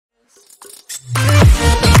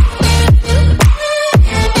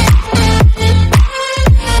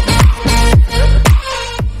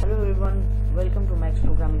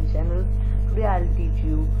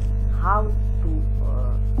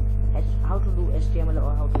HTML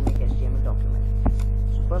or how to make HTML document.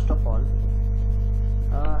 So first of all,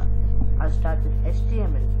 I'll start with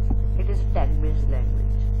HTML. It is a tag-based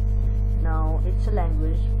language. Now it's a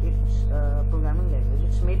language, it's a programming language.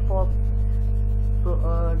 It's made for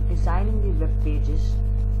designing the web pages.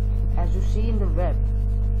 As you see in the web,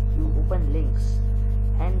 you open links,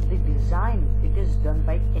 and the design, it is done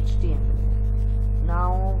by HTML.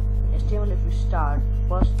 Now HTML, if we start,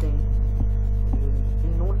 first thing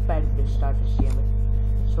in notepad we'll start HTML.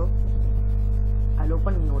 So I'll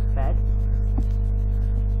open notepad.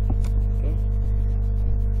 Okay.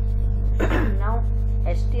 Now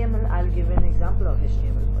HTML, I'll give an example of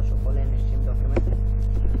HTML. First of all, an HTML document,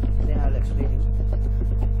 then I'll explain you.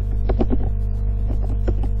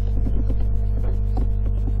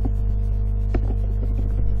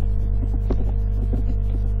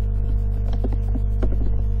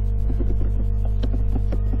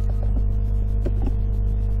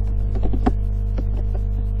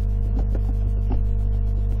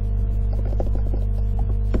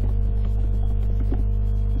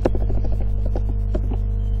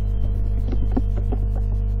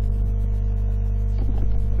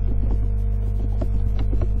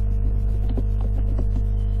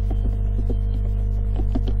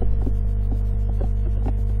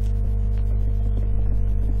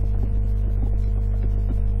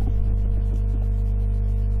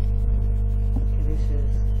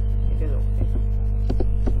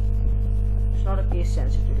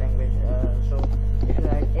 Sensitive language, so if you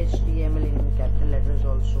write HTML in capital letters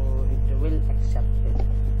also, it will accept it.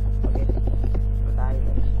 Okay, but I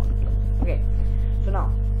like small letters. Okay, so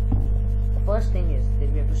now first thing is that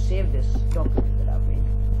we have to save this document that I've made.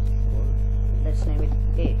 So let's name it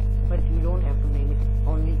A, but you don't have to name it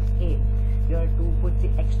only A. You have to put the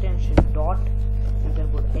extension dot. You can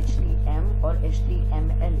put HTM or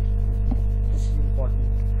HTML. This is important.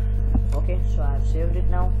 Okay, so I have saved it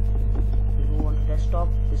now. Move on to desktop.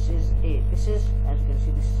 This is A. This is, as you can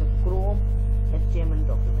see, this is a Chrome HTML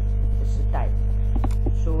document. This is a type.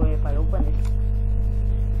 So if I open it,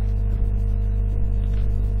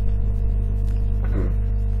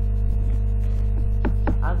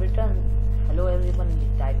 I've written hello everyone in the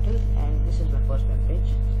title, and this is my first web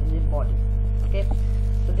page in the body. Okay,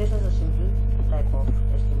 so this is a simple type of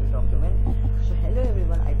HTML document. So hello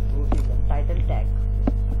everyone, I wrote in the title tag.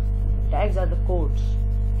 Tags are the codes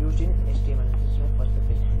used in HTML. This is my first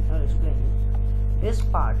page. Now I'll explain you. This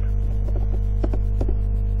part,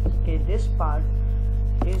 okay, this part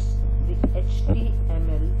is the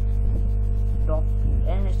HTML doc,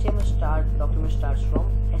 and HTML document starts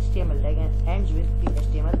from HTML tag and ends with the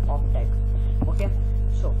HTML off tag. Okay,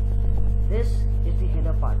 so this is the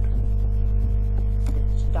header part.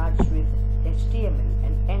 It starts with HTML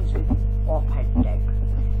and ends with off head tag,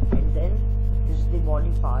 and then this is the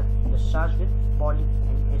body part that starts with body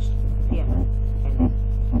and HTML and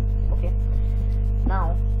okay.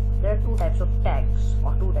 Now there are two types of tags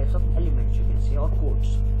or two types of elements, you can say, or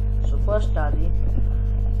codes. So first are the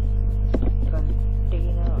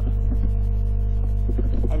container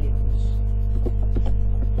elements.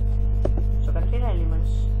 So container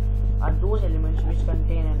elements are those elements which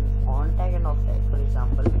contain an on tag and off tag. For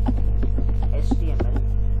example, HTML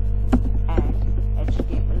and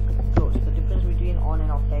HTML close. The difference between on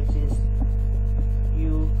and off tags is,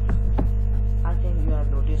 I think you have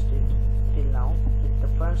noticed it till now, with the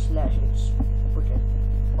front slash it's put it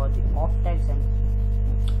for the off tags and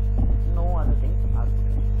no other thing I'll put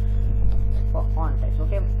it for on tags.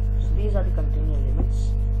 Okay, so these are the container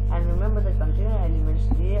elements, and remember the container elements,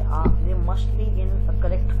 they must be in a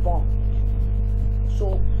correct form.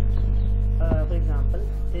 So for example,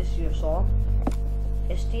 this you saw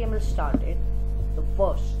HTML started the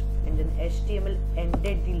first, and then HTML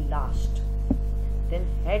ended the last. Then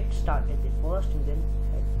head started the first, and then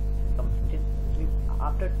head completed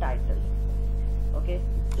after title. Okay,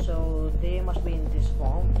 so they must be in this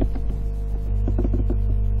form.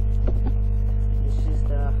 This is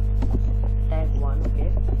the tag 1.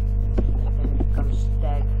 Okay, then it comes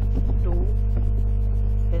tag 2.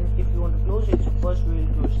 Then if you want to close it, so first we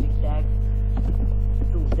will close the tag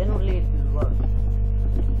 2, then only it will work.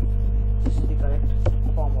 This is the correct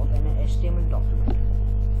form of an HTML document.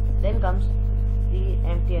 Then comes the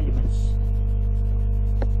empty elements.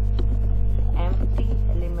 Empty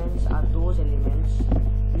elements are those elements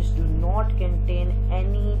which do not contain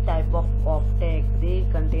any type of off tag. They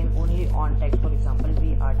contain only on tags. For example,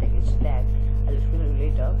 VR tag is tag. I'll explain it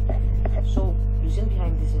later. So reason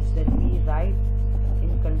behind this is that we write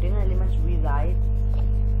in container elements, we write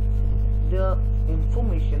the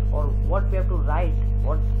information or what we have to write,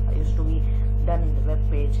 what is to be done in the web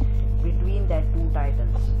page between that two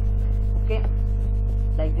titles. Okay,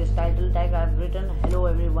 this title tag I've written hello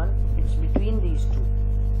everyone, it's between these two.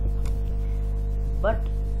 But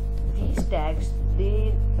these tags,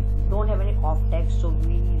 they don't have any off tags, so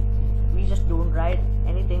we just don't write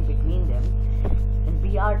anything between them. And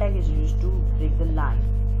BR tag is used to break the line.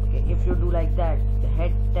 Okay, if you do like that, the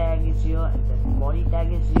head tag is here and the body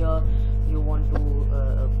tag is here. You want to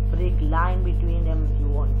break line between them, you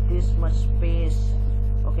want this much space,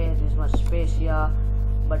 okay, this much space here,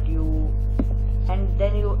 but you, and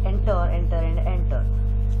then you enter and enter,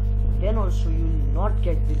 then also you will not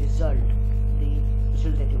get the result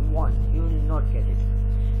that you want. You will not get it.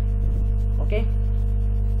 Okay,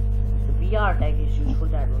 the BR tag is used for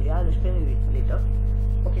that only. I'll explain it later.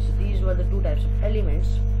 Okay, so these were the two types of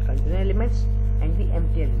elements, container elements and the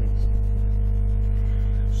empty elements.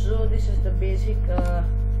 So this is the basic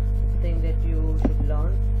thing that you should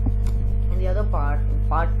learn. In the other part, in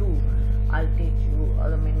part 2, I'll teach you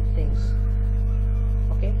other many things.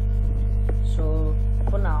 Okay, so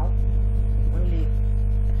for now only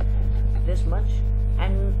this much.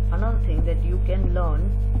 And another thing that you can learn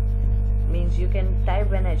means you can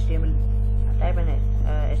type an HTML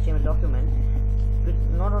document with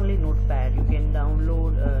not only notepad. You can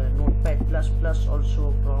download notepad plus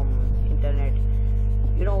also from internet.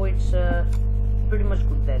 You know, it's pretty much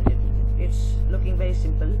good that it's looking very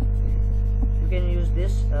simple. You can use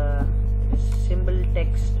this symbol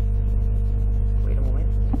text, wait a moment,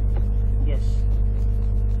 yes,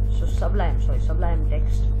 so sublime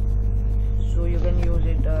text. So you can use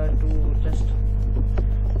it to just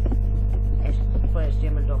for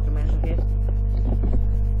HTML documents. Okay,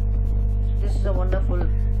 this is a wonderful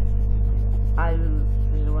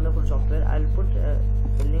software. I'll put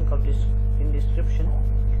the link of this in description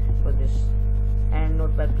for this, and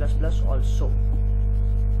notepad also.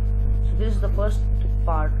 So this is the first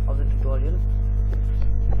part of the tutorial.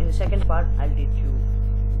 In the second part, I'll teach you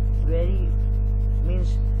it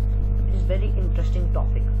is very interesting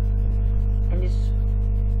topic, and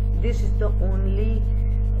this is the only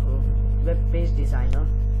web-based designer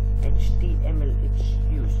HTML it's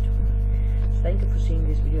used. So thank you for seeing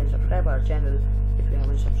this video, and subscribe our channel if you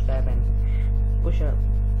haven't subscribed, and push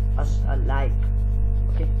us a like.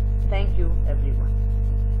 Okay, thank you everyone.